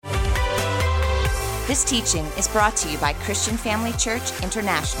This teaching is brought to you by Christian Family Church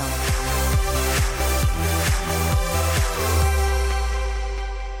International.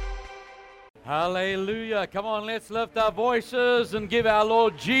 Hallelujah. Come on, let's lift our voices and give our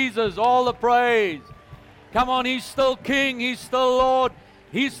Lord Jesus all the praise. Come on, He's still King, He's still Lord,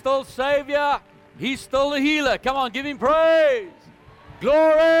 He's still Savior, He's still the healer. Come on, give Him praise.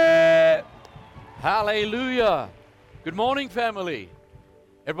 Glory. Hallelujah. Good morning, family.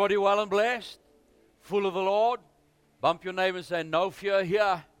 Everybody well and blessed? Full of the Lord? Bump your neighbor and say, no fear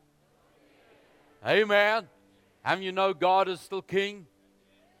here. Amen. How many of you know God is still King?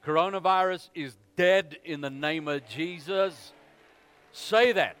 Coronavirus is dead in the name of Jesus.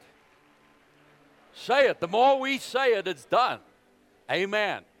 Say that. Say it. The more we say it, it's done.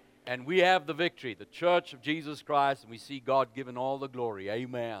 Amen. And we have the victory, the Church of Jesus Christ, and we see God given all the glory.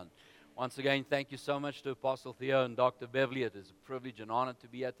 Amen. Once again, thank you so much to Apostle Theo and Dr. Beverly. It is a privilege and honor to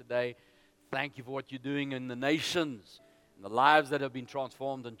be here today. Thank you for what you're doing in the nations, and the lives that have been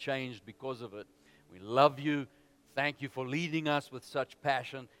transformed and changed because of it. We love you. Thank you for leading us with such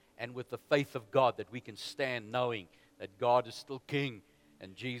passion and with the faith of God that we can stand knowing that God is still King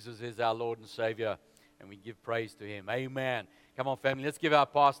and Jesus is our Lord and Savior, and we give praise to Him. Amen. Come on, family, let's give our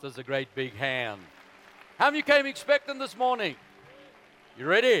pastors a great big hand. How many came expecting this morning? You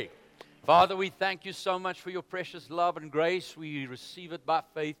ready? Father, we thank you so much for your precious love and grace. We receive it by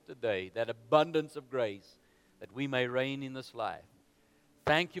faith today, that abundance of grace, that we may reign in this life.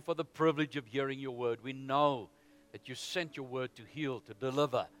 Thank you for the privilege of hearing your word. We know that you sent your word to heal, to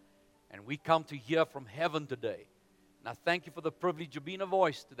deliver, and we come to hear from heaven today. And I thank you for the privilege of being a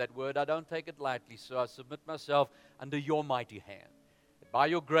voice to that word. I don't take it lightly, so I submit myself under your mighty hand. That by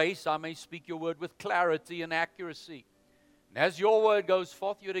your grace I may speak your word with clarity and accuracy. And as your word goes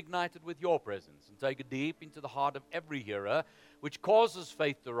forth, you're ignited with your presence and take it deep into the heart of every hearer, which causes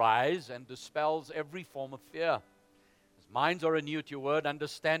faith to rise and dispels every form of fear. As minds are renewed to your word,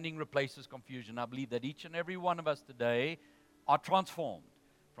 understanding replaces confusion. I believe that each and every one of us today are transformed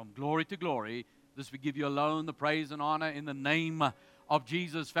from glory to glory. This we give you alone the praise and honor in the name of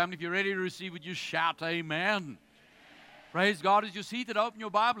Jesus. Family, if you're ready to receive, would you shout amen? Praise God. As you're seated, open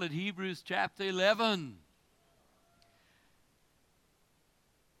your Bible at Hebrews chapter 11.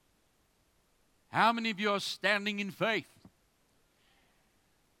 How many of you are standing in faith?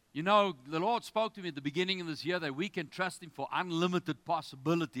 You know, the Lord spoke to me at the beginning of this year that we can trust Him for unlimited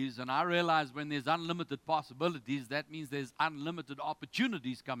possibilities. And I realize when there's unlimited possibilities, that means there's unlimited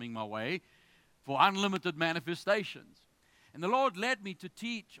opportunities coming my way for unlimited manifestations. And the Lord led me to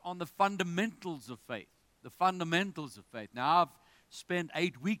teach on the fundamentals of faith. The fundamentals of faith. Now, I've spent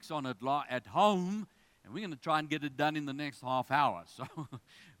 8 weeks on it at home, and we're going to try and get it done in the next half hour. So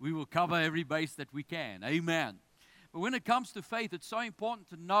we will cover every base that we can. Amen. But when it comes to faith, it's so important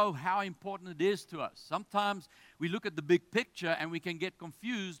to know how important it is to us. Sometimes we look at the big picture and we can get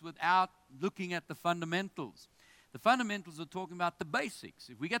confused without looking at the fundamentals. The fundamentals are talking about the basics.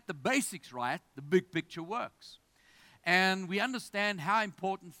 If we get the basics right, the big picture works. And we understand how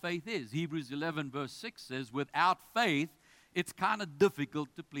important faith is. Hebrews 11 verse 6 says, without faith, it's kind of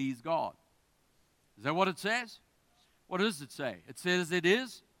difficult to please God. Is that what it says? What does it say? It says it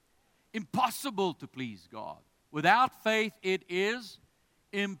is impossible to please God. Without faith, it is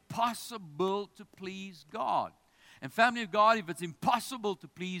impossible to please God. And family of God, if it's impossible to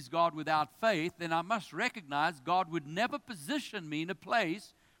please God without faith, then I must recognize God would never position me in a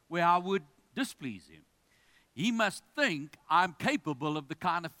place where I would displease Him. He must think I'm capable of the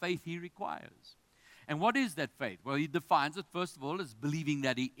kind of faith He requires. And what is that faith? Well, He defines it, first of all, as believing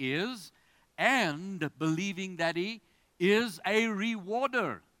that He is, and believing that He is a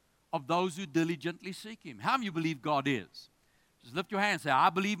rewarder of those who diligently seek Him. How many of you believe God is? Just lift your hand and say,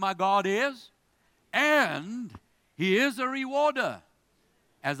 I believe my God is, and He is a rewarder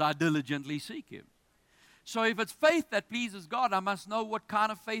as I diligently seek Him. So if it's faith that pleases God, I must know what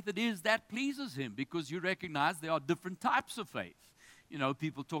kind of faith it is that pleases Him, because you recognize there are different types of faith. You know,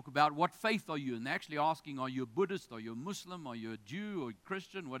 people talk about what faith are you, and they're actually asking, are you a Buddhist, are you a Muslim, are you a Jew, or a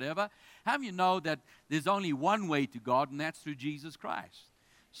Christian, whatever. How many of you know that there's only one way to God, and that's through Jesus Christ?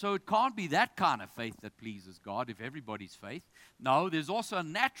 So it can't be that kind of faith that pleases God if everybody's faith. No, there's also a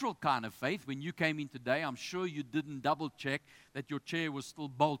natural kind of faith. When you came in today, I'm sure you didn't double check that your chair was still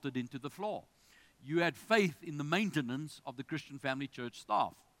bolted into the floor. You had faith in the maintenance of the Christian Family Church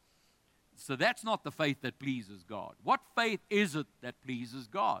staff. So that's not the faith that pleases God. What faith is it that pleases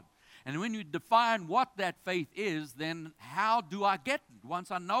God? And when you define what that faith is, then how do I get it? Once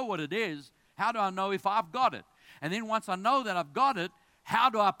I know what it is, how do I know if I've got it? And then once I know that I've got it,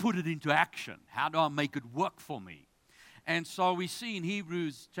 how do I put it into action? How do I make it work for me? And so we see in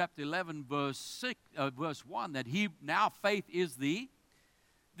Hebrews chapter 11, verse 1, that now faith is the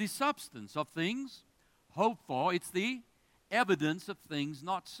substance of things hoped for. It's the evidence of things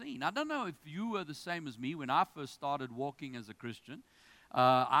not seen. I don't know if you were the same as me when I first started walking as a Christian.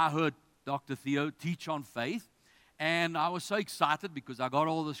 I heard Dr. Theo teach on faith, and I was so excited because I got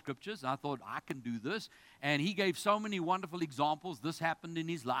all the scriptures, and I thought, I can do this. And he gave so many wonderful examples. This happened in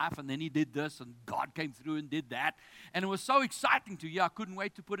his life, and then he did this, and God came through and did that. And it was so exciting to hear. I couldn't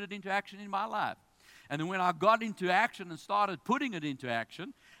wait to put it into action in my life. And then when I got into action and started putting it into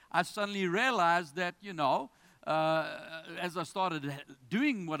action, I suddenly realized that, as I started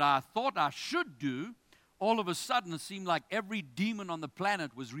doing what I thought I should do, all of a sudden it seemed like every demon on the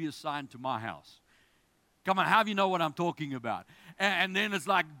planet was reassigned to my house. Come on, how do you know what I'm talking about? And then it's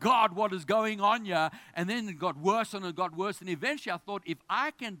like, God, what is going on here? And then it got worse and it got worse. And eventually I thought, if I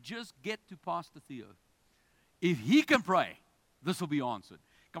can just get to Pastor Theo, if he can pray, this will be answered.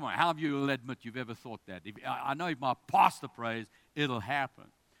 Come on, how of you will admit you've ever thought that? I know if my pastor prays, it'll happen.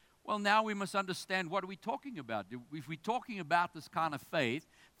 Well, now we must understand, what are we talking about? If we're talking about this kind of faith,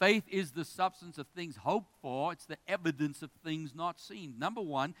 faith is the substance of things hoped for. It's the evidence of things not seen. Number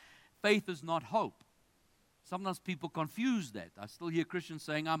one, faith is not hope. Sometimes people confuse that. I still hear Christians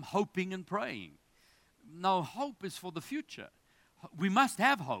saying, I'm hoping and praying. No, hope is for the future. We must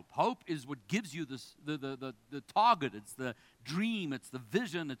have hope. Hope is what gives you this, the target. It's the dream. It's the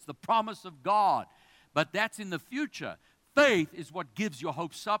vision. It's the promise of God. But that's in the future. Faith is what gives your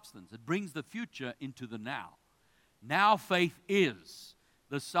hope substance. It brings the future into the now. Now faith is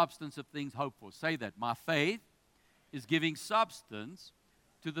the substance of things hoped for. Say that. My faith is giving substance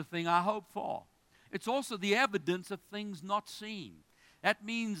to the thing I hope for. It's also the evidence of things not seen. That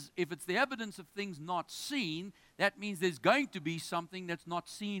means if it's the evidence of things not seen, that means there's going to be something that's not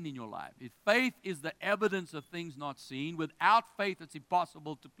seen in your life. If faith is the evidence of things not seen, without faith it's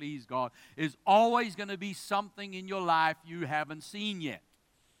impossible to please God. There's always going to be something in your life you haven't seen yet.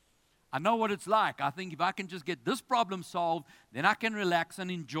 I know what it's like. I think if I can just get this problem solved, then I can relax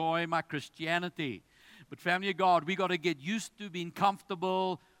and enjoy my Christianity. But family of God, we got to get used to being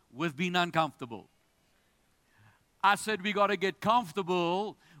comfortable with being uncomfortable. I said we got to get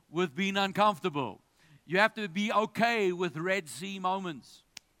comfortable with being uncomfortable. You have to be okay with Red Sea moments.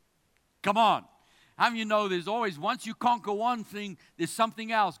 Come on. How many of you know there's always, once you conquer one thing, there's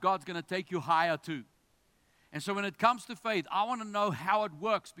something else God's going to take you higher to. And so when it comes to faith, I want to know how it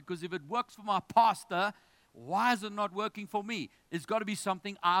works, because if it works for my pastor, why is it not working for me? There's got to be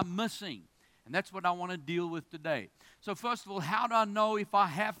something I'm missing. And that's what I want to deal with today. So first of all, how do I know if I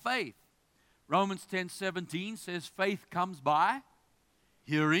have faith? Romans 10:17 says faith comes by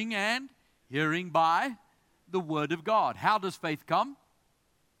hearing, and hearing by the Word of God. How does faith come?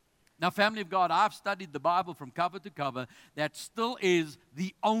 Now, family of God, I've studied the Bible from cover to cover. That still is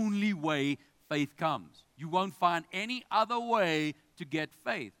the only way faith comes. You won't find any other way to get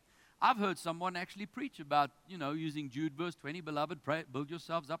faith. I've heard someone actually preach about, using Jude verse 20, beloved, pray, build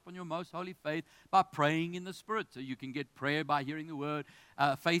yourselves up on your most holy faith by praying in the Spirit. So you can get prayer by hearing the Word,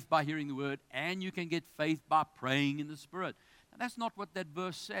 faith by hearing the Word, and you can get faith by praying in the Spirit. Now, that's not what that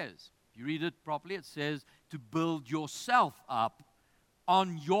verse says. If you read it properly, it says to build yourself up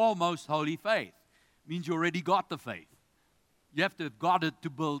on your most holy faith. It means you already got the faith. You have to have got it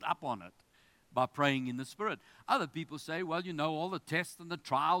to build up on it by praying in the Spirit. Other people say, well, all the tests and the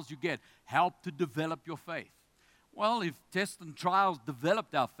trials you get help to develop your faith. Well, if tests and trials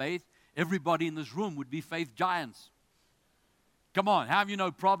developed our faith, everybody in this room would be faith giants. Come on, how many of you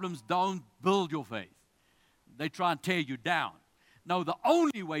know problems don't build your faith? They try and tear you down. No, the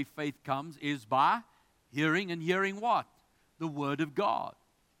only way faith comes is by hearing, and hearing what? The Word of God.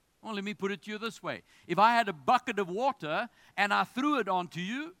 Well, let me put it to you this way. If I had a bucket of water and I threw it onto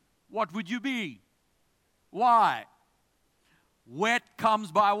you, what would you be? Why? Wet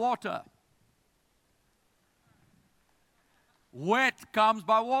comes by water. Wet comes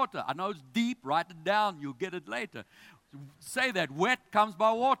by water. I know it's deep. Write it down. You'll get it later. Say that. Wet comes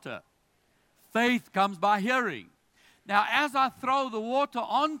by water. Faith comes by hearing. Now, as I throw the water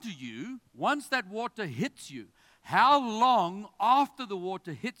onto you, once that water hits you, how long after the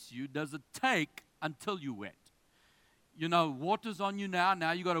water hits you does it take until you're wet? Water's on you now.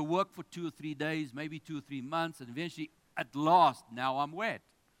 Now you got to work for 2 or 3 days, maybe 2 or 3 months, and eventually, at last, now I'm wet.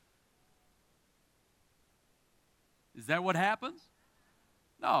 Is that what happens?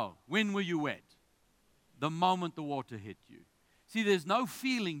 No. When were you wet? The moment the water hit you. See, there's no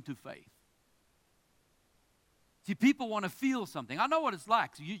feeling to faith. See, people want to feel something. I know what it's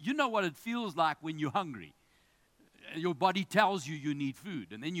like. So you know what it feels like when you're hungry. Your body tells you you need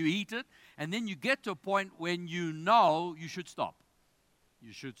food, and then you eat it, and then you get to a point when you know you should stop.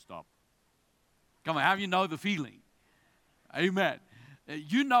 You should stop. Come on, how do you know the feeling? Amen.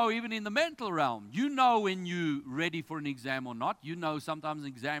 You know, even in the mental realm, you know when you're ready for an exam or not. You know sometimes an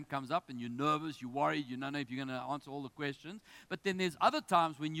exam comes up and you're nervous, you're worried, you don't know if you're going to answer all the questions. But then there's other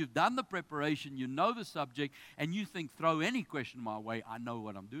times when you've done the preparation, you know the subject, and you think, throw any question my way, I know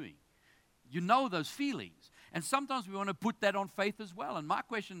what I'm doing. You know those feelings. And sometimes we want to put that on faith as well. And my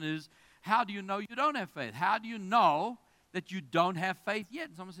question is, how do you know you don't have faith? How do you know that you don't have faith yet?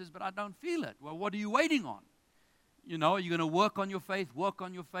 And someone says, but I don't feel it. Well, what are you waiting on? You know, you're going to work on your faith, work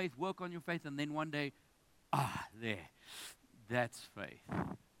on your faith, work on your faith, and then one day, there, that's faith.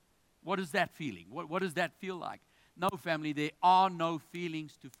 What is that feeling? What does that feel like? No, family, there are no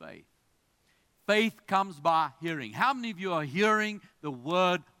feelings to faith. Faith comes by hearing. How many of you are hearing the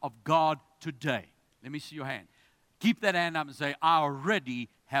word of God today? Let me see your hand. Keep that hand up and say, I already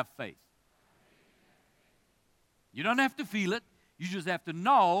have faith. You don't have to feel it. You just have to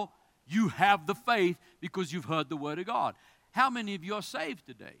know you have the faith because you've heard the word of God. How many of you are saved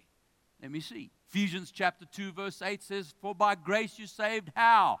today? Let me see. Ephesians chapter 2 verse 8 says, for by grace you're saved.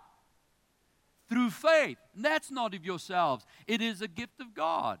 How? Through faith. And that's not of yourselves. It is a gift of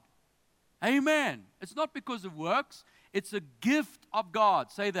God. Amen. It's not because of works. It's a gift of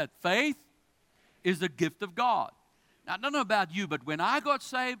God. Say that. Faith is a gift of God. Now, I don't know about you, but when I got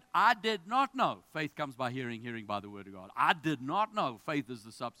saved, I did not know. Faith comes by hearing, hearing by the word of God. I did not know faith is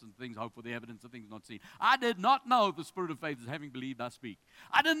the substance of things hoped for, the evidence of things not seen. I did not know the spirit of faith is having believed I speak.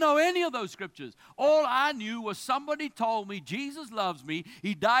 I didn't know any of those scriptures. All I knew was somebody told me Jesus loves me,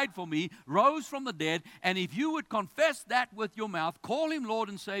 He died for me, rose from the dead, and if you would confess that with your mouth, call Him Lord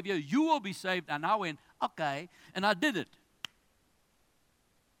and Savior, you will be saved. And I went, okay, and I did it.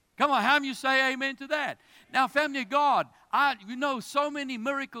 Come on, how many of you say amen to that? Now, family of God, you know so many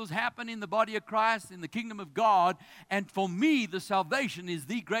miracles happen in the body of Christ, in the kingdom of God, and for me, the salvation is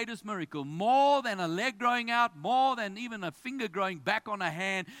the greatest miracle. More than a leg growing out, more than even a finger growing back on a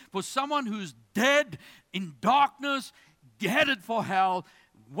hand. For someone who's dead in darkness, headed for hell,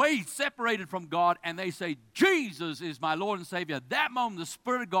 way separated from God, and they say, Jesus is my Lord and Savior. That moment, the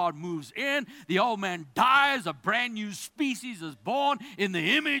Spirit of God moves in. The old man dies. A brand new species is born in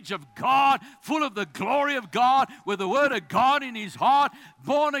the image of God, full of the glory of God, with the Word of God in his heart,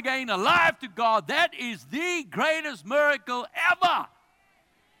 born again, alive to God. That is the greatest miracle ever.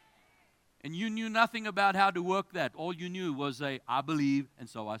 And you knew nothing about how to work that. All you knew was I believe, and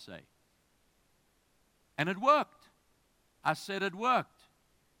so I say. And it worked. I said it worked.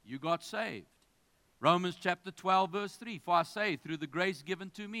 You got saved. Romans chapter 12 verse 3. For I say, through the grace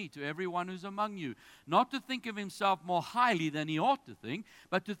given to me, to everyone who's among you, not to think of himself more highly than he ought to think,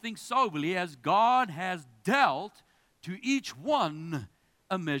 but to think soberly, as God has dealt to each one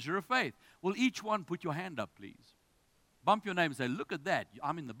a measure of faith. Will each one put your hand up, please? Bump your name and say, look at that.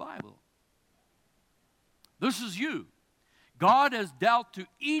 I'm in the Bible. This is you. God has dealt to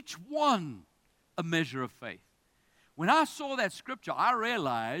each one a measure of faith. When I saw that scripture, I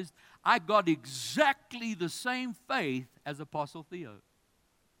realized I got exactly the same faith as Apostle Theo.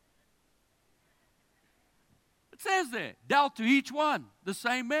 It says there, dealt to each one the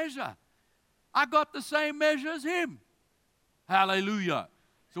same measure. I got the same measure as him. Hallelujah.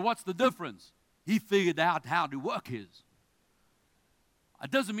 So what's the difference? He figured out how to work his. It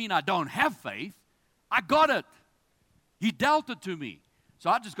doesn't mean I don't have faith. I got it. He dealt it to me.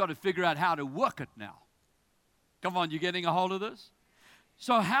 So I just got to figure out how to work it now. Come on, you getting a hold of this?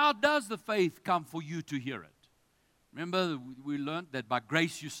 So how does the faith come for you to hear it? Remember, we learned that by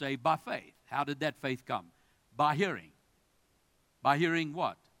grace you saved by faith. How did that faith come? By hearing. By hearing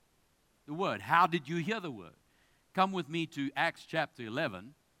what? The word. How did you hear the word? Come with me to Acts chapter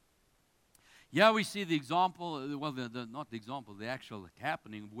 11. Here we see the example, well, not the example, the actual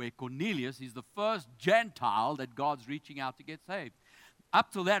happening where Cornelius is the first Gentile that God's reaching out to get saved. Up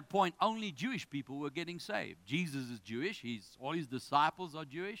to that point, only Jewish people were getting saved. Jesus is Jewish. All his disciples are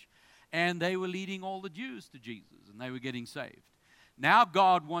Jewish. And they were leading all the Jews to Jesus. And they were getting saved. Now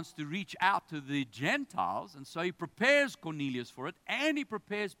God wants to reach out to the Gentiles. And so he prepares Cornelius for it. And he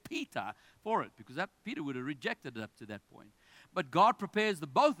prepares Peter for it. Because Peter would have rejected it up to that point. But God prepares the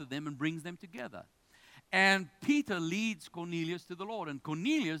both of them and brings them together. And Peter leads Cornelius to the Lord. And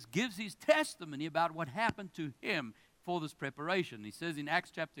Cornelius gives his testimony about what happened to him for this preparation. He says in Acts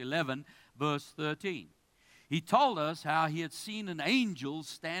chapter 11, verse 13, he told us how he had seen an angel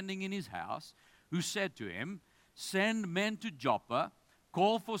standing in his house who said to him, send men to Joppa,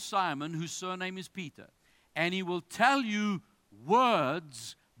 call for Simon, whose surname is Peter, and he will tell you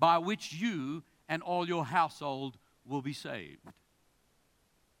words by which you and all your household will be saved.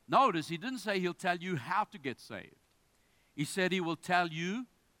 Notice, he didn't say he'll tell you how to get saved. He said he will tell you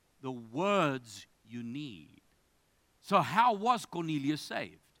the words you need. So how was Cornelius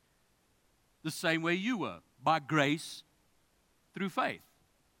saved? The same way you were, by grace through faith.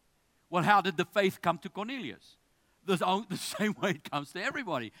 Well, how did the faith come to Cornelius? The same way it comes to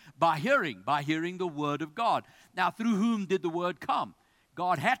everybody, by hearing the word of God. Now, through whom did the word come?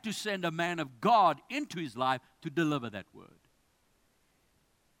 God had to send a man of God into his life to deliver that word.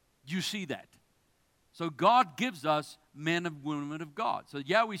 You see that? So God gives us men and women of God. So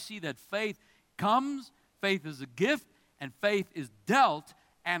yeah, we see that faith comes, faith is a gift, and faith is dealt,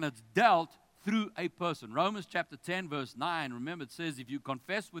 and it's dealt through a person. Romans chapter 10, verse 9, remember it says, if you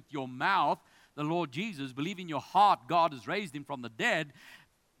confess with your mouth the Lord Jesus, believe in your heart God has raised him from the dead,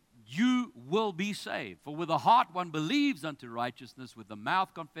 you will be saved. For with the heart one believes unto righteousness, with the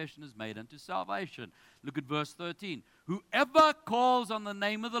mouth confession is made unto salvation. Look at verse 13. Whoever calls on the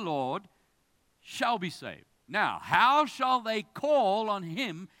name of the Lord shall be saved. Now, how shall they call on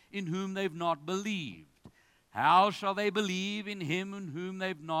him in whom they've not believed? How shall they believe in him in whom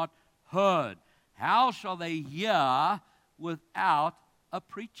they've not heard? How shall they hear without a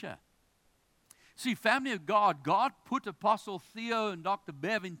preacher? See, family of God, God put Apostle Theo and Dr.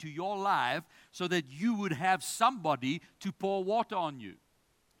 Bev into your life so that you would have somebody to pour water on you.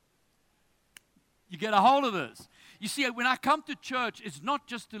 You get a hold of this. You see, when I come to church, it's not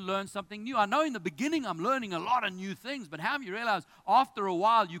just to learn something new. I know in the beginning I'm learning a lot of new things, but how do you realize after a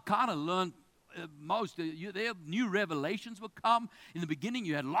while you kind of learn there new revelations will come. In the beginning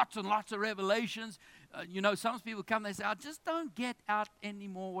you had lots and lots of revelations. Some people come, they say, I just don't get out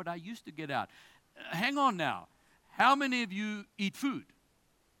anymore what I used to get out. Hang on now. How many of you eat food?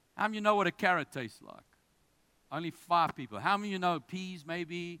 How many of you know what a carrot tastes like? Only 5 people. How many of you know peas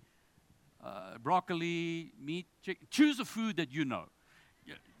maybe, broccoli, meat, chicken? Choose a food that you know.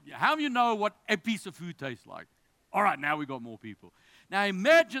 How many of you know what a piece of food tastes like? All right, now we got more people. Now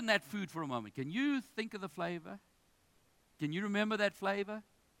imagine that food for a moment. Can you think of the flavor? Can you remember that flavor?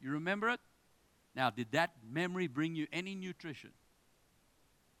 You remember it? Now, did that memory bring you any nutrition?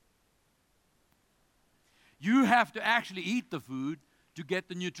 You have to actually eat the food to get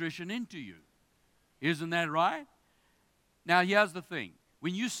the nutrition into you. Isn't that right? Now, here's the thing.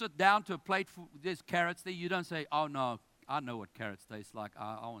 When you sit down to a plate, there's carrots there, you don't say, oh, no, I know what carrots taste like.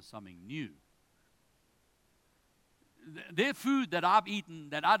 I want something new. They're food that I've eaten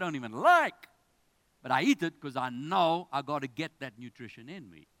that I don't even like, but I eat it because I know I got to get that nutrition in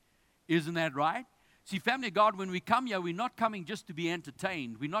me. Isn't that right? See, family of God, when we come here, we're not coming just to be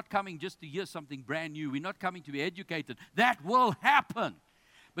entertained. We're not coming just to hear something brand new. We're not coming to be educated. That will happen.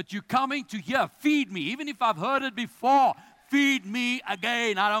 But you're coming to hear, feed me. Even if I've heard it before, feed me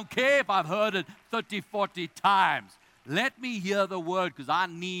again. I don't care if I've heard it 30, 40 times. Let me hear the word because I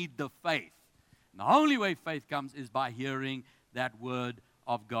need the faith. And the only way faith comes is by hearing that word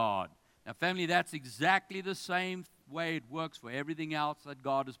of God. Now, family, that's exactly the same way it works for everything else that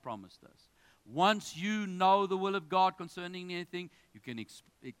God has promised us. Once you know the will of God concerning anything, you can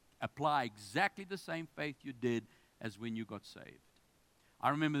apply exactly the same faith you did as when you got saved. I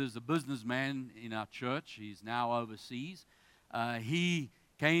remember there's a businessman in our church. He's now overseas. He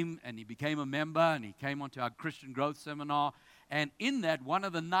came and he became a member, and he came onto our Christian Growth Seminar. And in that, one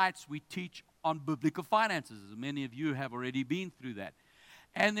of the nights we teach on biblical finances. Many of you have already been through that.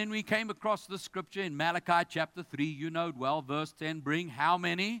 And then we came across the scripture in Malachi chapter 3. You know it well, verse 10. Bring how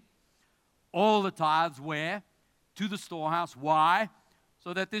many? All the tithes where? To the storehouse. Why?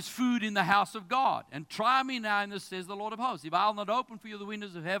 So that there's food in the house of God. And try me now in this, says the Lord of hosts. If I'll not open for you the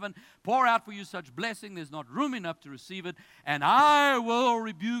windows of heaven, pour out for you such blessing, there's not room enough to receive it, and I will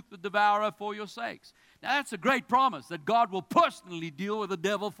rebuke the devourer for your sakes. Now that's a great promise that God will personally deal with the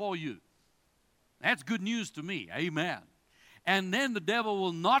devil for you. That's good news to me. Amen. And then the devil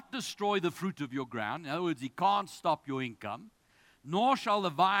will not destroy the fruit of your ground. In other words, he can't stop your income. Nor shall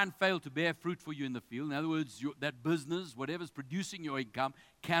the vine fail to bear fruit for you in the field. In other words, that business, whatever's producing your income,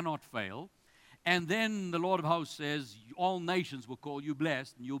 cannot fail. And then the Lord of hosts says, all nations will call you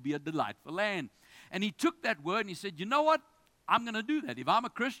blessed, and you'll be a delightful land. And he took that word and he said, you know what? I'm going to do that. If I'm a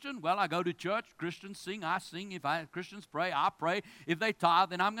Christian, well, I go to church. Christians sing, I sing. If Christians pray, I pray. If they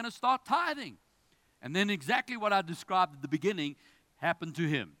tithe, then I'm going to start tithing. And then exactly what I described at the beginning happened to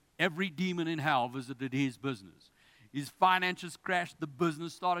him. Every demon in hell visited his business. His finances crashed. The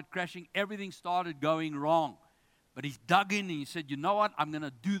business started crashing. Everything started going wrong. But he dug in and he said, you know what, I'm going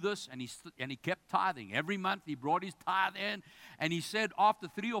to do this. And he kept tithing. Every month he brought his tithe in. And he said after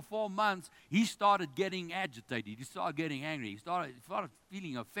 3 or 4 months, he started getting agitated. He started getting angry. He started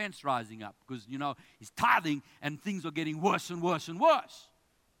feeling offense rising up because, he's tithing and things are getting worse and worse and worse.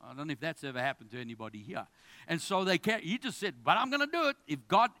 I don't know if that's ever happened to anybody here. And so he just said, but I'm going to do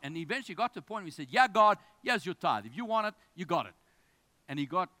it. And he eventually got to a point where he said, yeah, God, here's your tithe. If you want it, you got it. And he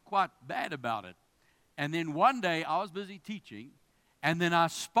got quite bad about it. And then one day I was busy teaching, and then I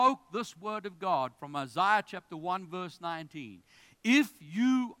spoke this word of God from Isaiah chapter 1, verse 19. If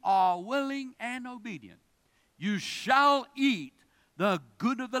you are willing and obedient, you shall eat the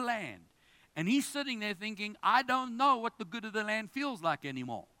good of the land. And he's sitting there thinking, I don't know what the good of the land feels like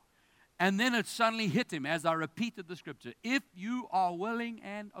anymore. And then it suddenly hit him as I repeated the scripture. If you are willing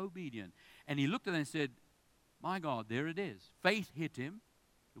and obedient. And he looked at it and said, my God, there it is. Faith hit him.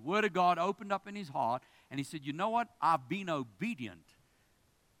 The word of God opened up in his heart, and he said, you know what? I've been obedient,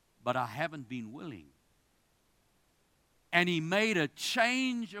 but I haven't been willing. And he made a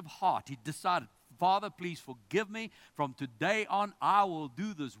change of heart. He decided, Father, please forgive me. From today on, I will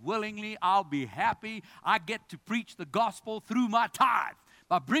do this willingly. I'll be happy. I get to preach the gospel through my tithe.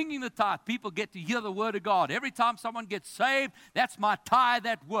 By bringing the tithe, people get to hear the word of God. Every time someone gets saved, that's my tithe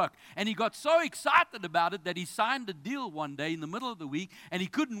at work. And he got so excited about it that he signed a deal one day in the middle of the week, and he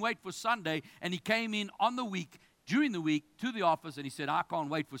couldn't wait for Sunday, and he came in on the week, during the week, to the office, and he said, I can't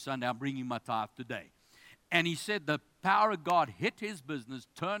wait for Sunday, I'm bringing my tithe today. And he said the power of God hit his business,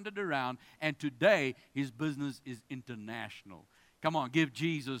 turned it around, and today his business is international. Come on, give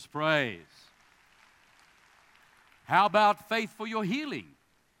Jesus praise. How about faith for your healing?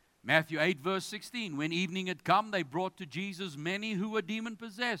 Matthew 8, verse 16, when evening had come, they brought to Jesus many who were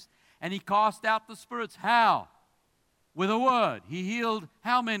demon-possessed, and he cast out the spirits. How? With a word. He healed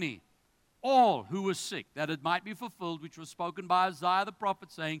how many? All who were sick, that it might be fulfilled, which was spoken by Isaiah the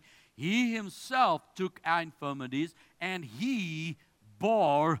prophet, saying, he himself took our infirmities, and he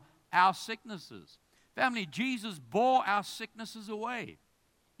bore our sicknesses. Family, Jesus bore our sicknesses away.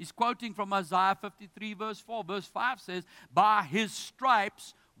 He's quoting from Isaiah 53, verse 4. Verse 5 says, by his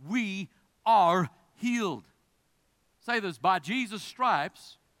stripes we are healed. Say this, by Jesus'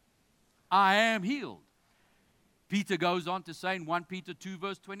 stripes, I am healed. Peter goes on to say in 1 Peter 2,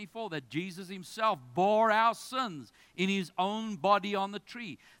 verse 24, that Jesus himself bore our sins in his own body on the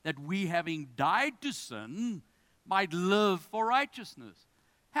tree, that we, having died to sin, might live for righteousness.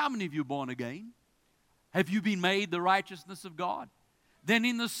 How many of you are born again? Have you been made the righteousness of God? Then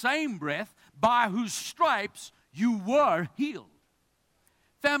in the same breath, by whose stripes you were healed.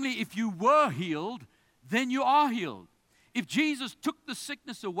 Family, if you were healed, then you are healed. If Jesus took the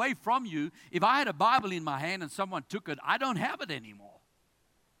sickness away from you, if I had a Bible in my hand and someone took it, I don't have it anymore.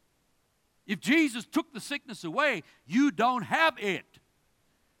 If Jesus took the sickness away, you don't have it.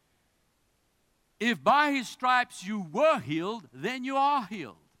 If by his stripes you were healed, then you are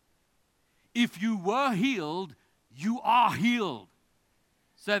healed. If you were healed, you are healed.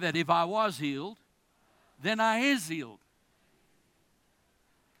 Say that, if I was healed, then I is healed.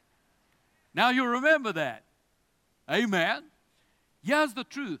 Now you remember that. Amen. Here's the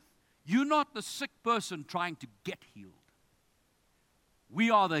truth. You're not the sick person trying to get healed. We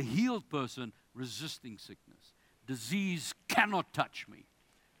are the healed person resisting sickness. Disease cannot touch me.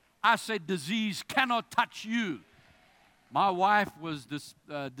 I said disease cannot touch you. My wife was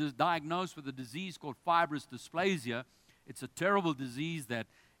diagnosed with a disease called fibrous dysplasia. It's a terrible disease that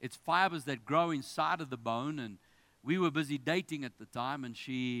it's fibers that grow inside of the bone, and we were busy dating at the time, and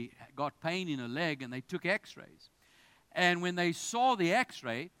she got pain in her leg, and they took x-rays. And when they saw the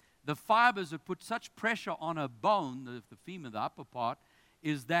x-ray, the fibers had put such pressure on her bone, the femur, the upper part,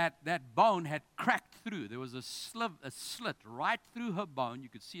 is that bone had cracked through. There was a slit right through her bone. You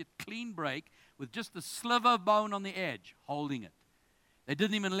could see it clean break with just a sliver of bone on the edge holding it. They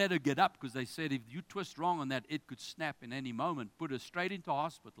didn't even let her get up because they said if you twist wrong on that, it could snap in any moment. Put her straight into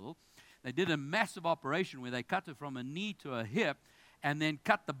hospital. They did a massive operation where they cut her from a knee to a hip and then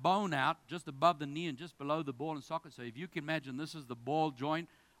cut the bone out just above the knee and just below the ball and socket. So if you can imagine, this is the ball joint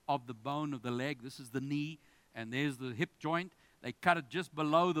of the bone of the leg. This is the knee, and there's the hip joint. They cut it just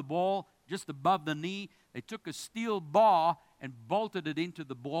below the ball, just above the knee. They took a steel bar and bolted it into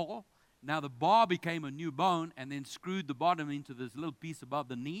the ball. Now the bar became a new bone and then screwed the bottom into this little piece above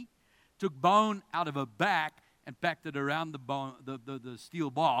the knee. Took bone out of her back and packed it around the bone, the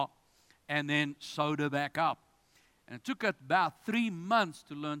steel bar, and then sewed her back up. And it took her about 3 months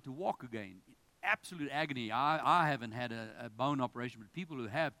to learn to walk again. Absolute agony. I haven't had a bone operation, but people who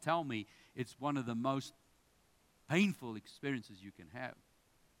have tell me it's one of the most painful experiences you can have.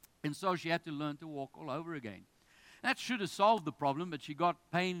 And so she had to learn to walk all over again. That should have solved the problem, but she got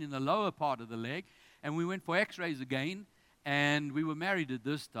pain in the lower part of the leg, and we went for x-rays again, and we were married at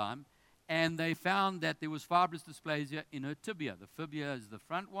this time, and they found that there was fibrous dysplasia in her tibia. The fibia is the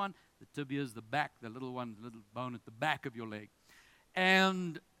front one, the tibia is the back, the little bone at the back of your leg.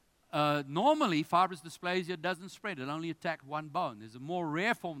 And normally, fibrous dysplasia doesn't spread. It only attacks one bone. There's a more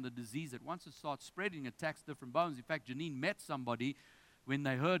rare form of the disease that once it starts spreading, it attacks different bones. In fact, Janine met somebody when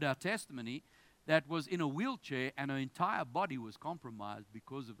they heard our testimony that was in a wheelchair and her entire body was compromised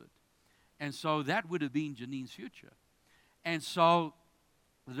because of it. And so that would have been Janine's future. And so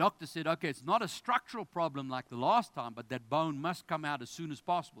the doctor said, okay, it's not a structural problem like the last time, but that bone must come out as soon as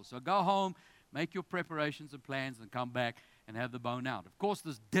possible. So go home, make your preparations and plans, and come back and have the bone out. Of course,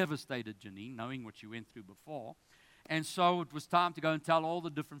 this devastated Janine, knowing what she went through before. And so it was time to go and tell all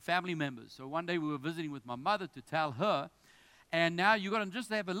the different family members. So one day we were visiting with my mother to tell her. And now you've got to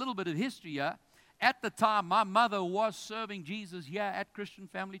just have a little bit of history here. At the time, my mother was serving Jesus here at Christian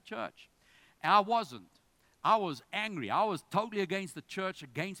Family Church. And I wasn't. I was angry. I was totally against the church,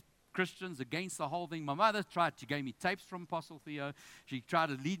 against Christians, against the whole thing. My mother she gave me tapes from Apostle Theo. She tried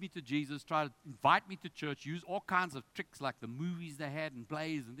to lead me to Jesus, tried to invite me to church, use all kinds of tricks like the movies they had and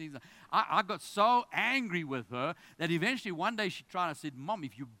plays and things. I got so angry with her that eventually one day she tried. I said, Mom,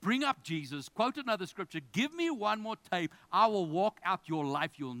 if you bring up Jesus, quote another scripture, give me one more tape, I will walk out your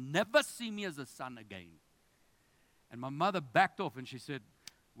life. You'll never see me as a son again. And my mother backed off and she said,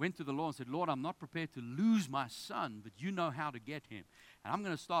 went to the Lord and said, Lord, I'm not prepared to lose my son, but you know how to get him. And I'm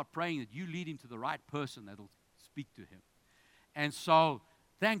going to start praying that you lead him to the right person that will speak to him. And so,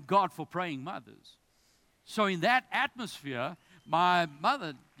 thank God for praying mothers. So in that atmosphere, my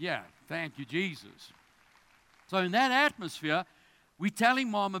mother, thank you, Jesus. So in that atmosphere, we're telling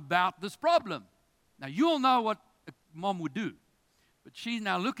Mom about this problem. Now, you all know what a mom would do. But she's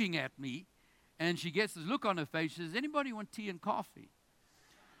now looking at me, and she gets this look on her face. She says, anybody want tea and coffee?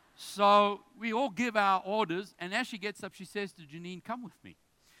 So we all give our orders, and as she gets up, she says to Janine, come with me.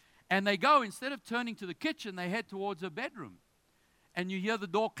 And they go, instead of turning to the kitchen, they head towards her bedroom. And you hear the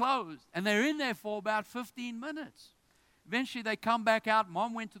door close, and they're in there for about 15 minutes. Eventually, they come back out.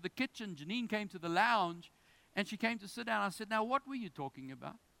 Mom went to the kitchen. Janine came to the lounge, and she came to sit down. I said, now, what were you talking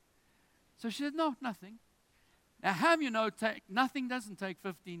about? So she said, no, nothing. Now, how do you know nothing doesn't take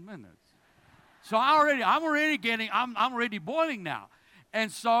 15 minutes? So I'm already boiling now. And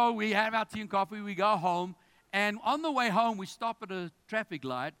so we have our tea and coffee, we go home, and on the way home, we stop at a traffic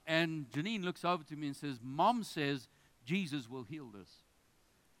light, and Janine looks over to me and says, Mom says Jesus will heal this.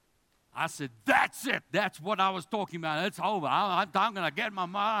 I said, that's it. That's what I was talking about. It's over. I'm going to get my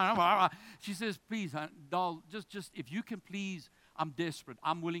mind. She says, please, doll, just if you can please, I'm desperate.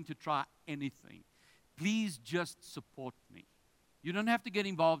 I'm willing to try anything. Please just support me. You don't have to get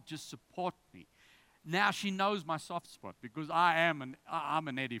involved, just support me. Now she knows my soft spot because I'm an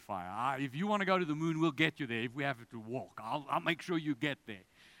edifier. If you want to go to the moon, we'll get you there. If we have to walk, I'll make sure you get there.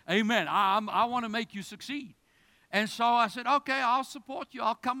 Amen. I want to make you succeed. And so I said, okay, I'll support you.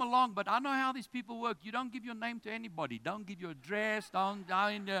 I'll come along. But I know how these people work. You don't give your name to anybody. Don't give your address. Now,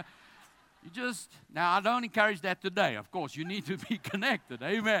 I don't encourage that today. Of course, you need to be connected.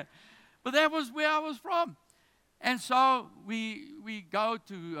 Amen. But that was where I was from. And so we go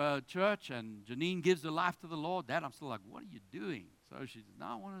to church, and Janine gives her life to the Lord. Dad, I'm still like, what are you doing? So she says, no,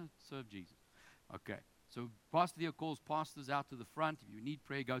 I want to serve Jesus. Okay. So Pastor Theo calls pastors out to the front. If you need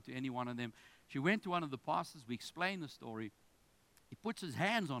prayer, go to any one of them. She went to one of the pastors. We explained the story. He puts his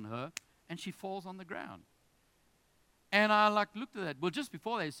hands on her, and she falls on the ground. And I looked at that. Well, just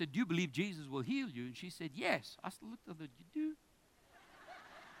before that, he said, do you believe Jesus will heal you? And she said, yes. I still looked at her, you do?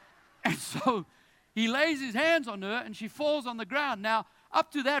 And so he lays his hands on her, and she falls on the ground. Now,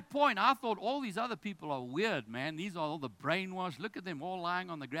 up to that point, I thought all these other people are weird, man. These are all the brainwashed. Look at them all lying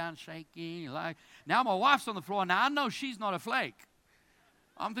on the ground, shaking. Now my wife's on the floor. Now, I know she's not a flake.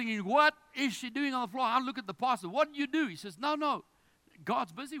 I'm thinking, what is she doing on the floor? I look at the pastor. What did you do? He says, no.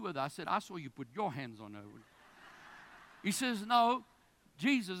 God's busy with her. I said, I saw you put your hands on her. He says, no,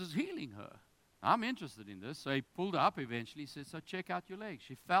 Jesus is healing her. I'm interested in this. So he pulled her up eventually. He said, so check out your legs.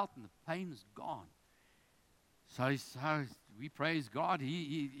 She felt, and the pain is gone. So we praise God.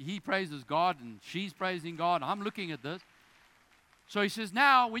 He praises God, and she's praising God. I'm looking at this. So he says,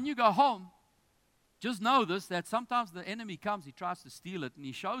 now, when you go home, just know this, that sometimes the enemy comes, he tries to steal it, and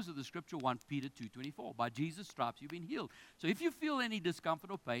he shows her the scripture 1 Peter 2:24. By Jesus' stripes you've been healed. So if you feel any discomfort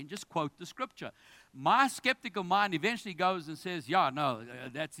or pain, just quote the scripture. My skeptical mind eventually goes and says,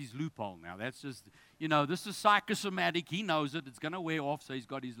 that's his loophole now. That's just, this is psychosomatic. He knows it. It's going to wear off, so he's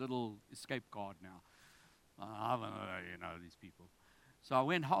got his little escape card now. I don't know, these people. So I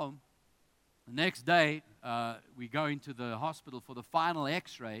went home, The next day, we go into the hospital for the final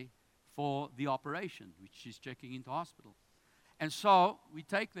x-ray for the operation, which she's checking into hospital. And so we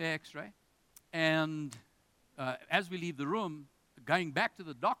take the x-ray, and as we leave the room, going back to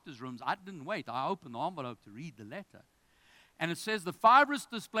the doctor's rooms, I didn't wait. I opened the envelope to read the letter. And it says, the fibrous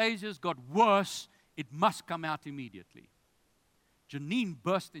dysplasia's got worse. It must come out immediately. Janine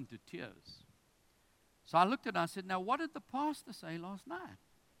burst into tears. So I looked at her and I said, now what did the pastor say last night?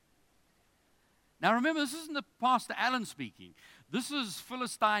 Now remember, this isn't the Pastor Allen speaking. This is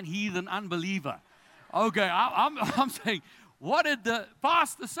Philistine, heathen, unbeliever. Okay, I'm saying, what did the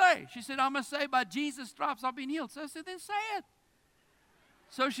pastor say? She said, I must say, by Jesus' stripes I've been healed. So I said, then say it.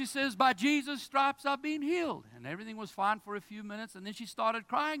 So she says, by Jesus' stripes I've been healed. And everything was fine for a few minutes, and then she started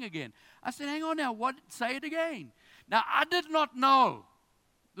crying again. I said, hang on now, say it again. Now, I did not know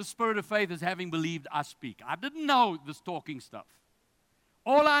the spirit of faith as having believed I speak. I didn't know this talking stuff.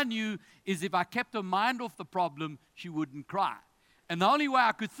 All I knew is if I kept her mind off the problem, she wouldn't cry. And the only way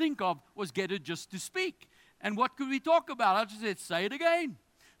I could think of was get her just to speak. And what could we talk about? I just said, say it again.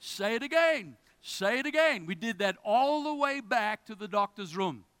 Say it again. Say it again. We did that all the way back to the doctor's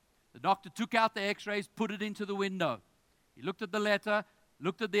room. The doctor took out the x-rays, put it into the window. He looked at the letter,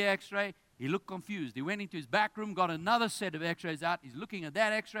 looked at the x-ray. He looked confused. He went into his back room, got another set of x-rays out. He's looking at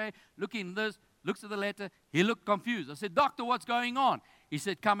that x-ray, looking at this, looks at the letter. He looked confused. I said, doctor, what's going on? He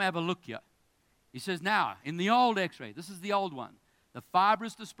said, come have a look here. He says, now, in the old x-ray, this is the old one, the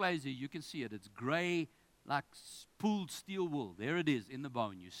fibrous dysplasia, you can see it. It's gray like pooled steel wool. There it is in the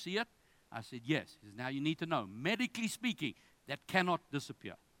bone. You see it? I said, yes. He says, now you need to know, medically speaking, that cannot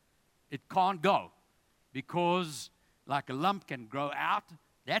disappear. It can't go because like a lump can grow out.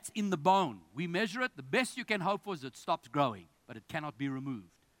 That's in the bone. We measure it. The best you can hope for is it stops growing, but it cannot be removed.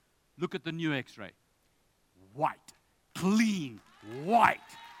 Look at the new x-ray. White. Clean. White.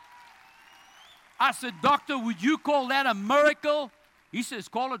 I said, doctor, would you call that a miracle? He says,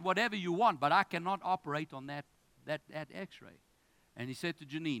 call it whatever you want, but I cannot operate on that x-ray. And he said to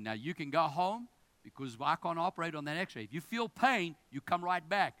Janine, now you can go home because I can't operate on that x-ray. If you feel pain, you come right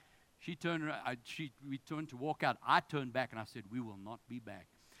back. We turned to walk out. I turned back and I said, we will not be back.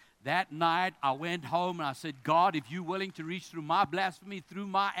 That night, I went home and I said, God, if you're willing to reach through my blasphemy, through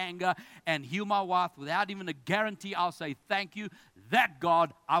my anger, and heal my wife without even a guarantee, I'll say thank you. That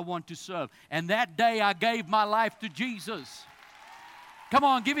God I want to serve. And that day, I gave my life to Jesus. Come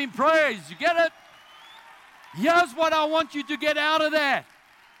on, give him praise. You get it? Here's what I want you to get out of that.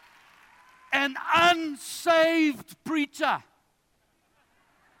 An unsaved preacher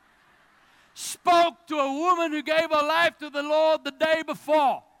spoke to a woman who gave her life to the Lord the day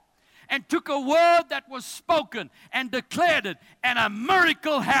before and took a word that was spoken and declared it, and a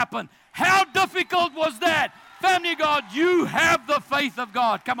miracle happened. How difficult was that? Family of God, you have the faith of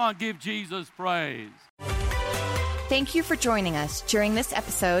God. Come on, give Jesus praise. Thank you for joining us during this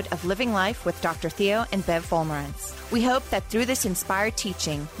episode of Living Life with Dr. Theo and Bev Wolmarans. We hope that through this inspired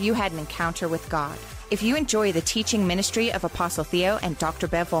teaching, you had an encounter with God. If you enjoy the teaching ministry of Apostle Theo and Dr.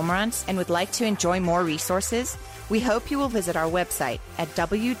 Bev Wolmarans and would like to enjoy more resources, we hope you will visit our website at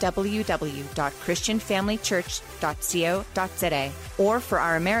www.christianfamilychurch.co.za, or for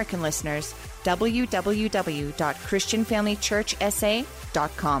our American listeners,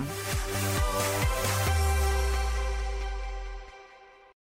 www.christianfamilychurchsa.com.